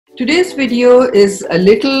Today's video is a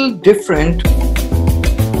little different.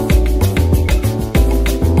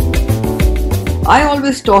 I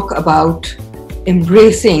always talk about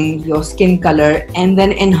embracing your skin color and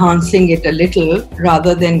then enhancing it a little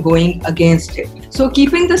rather than going against it. So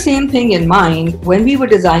keeping the same thing in mind, when we were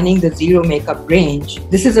designing the Zero Makeup range,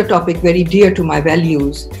 this is a topic very dear to my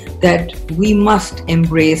values, that we must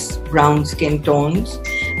embrace brown skin tones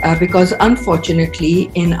because unfortunately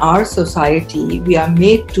in our society we are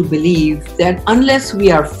made to believe that unless we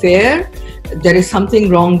are fair, there is something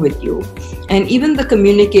wrong with you. And even the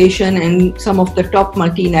communication in some of the top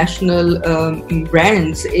multinational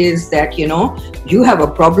brands is that, you have a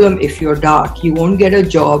problem if you're dark, you won't get a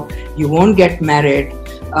job, you won't get married.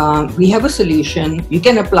 We have a solution. You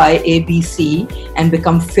can apply ABC and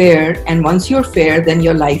become fair, and once you're fair, then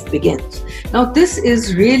your life begins. Now this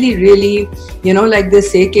is really, like they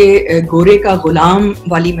say 𝗕𝗥𝗢𝗪𝗡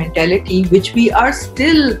wali mentality, which we are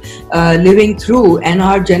still living through, and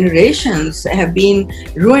our generations have been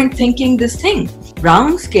ruined thinking this thing.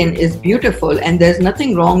 Brown skin is beautiful, and there's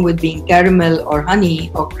nothing wrong with being caramel or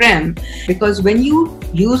honey or creme, because when you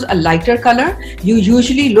use a lighter color, you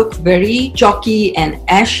usually look very chalky and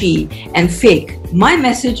ashy and fake. My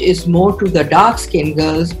message is more to the dark skin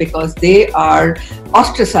girls because they are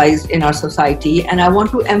ostracized in our society, and I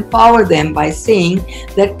want to empower them by saying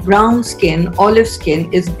that brown skin, olive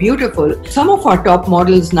skin is beautiful. Some of our top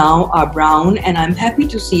models now are brown, and I'm happy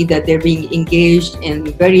to see that they're being engaged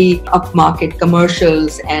in very upmarket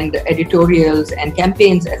commercials and editorials and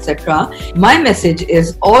campaigns, etc. My message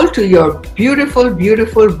is all to your beautiful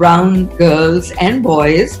brown girls and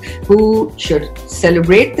boys who should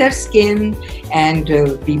celebrate their skin and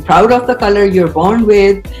be proud of the color you're born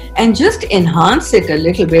with and just enhance it a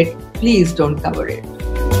little bit. Please don't cover it.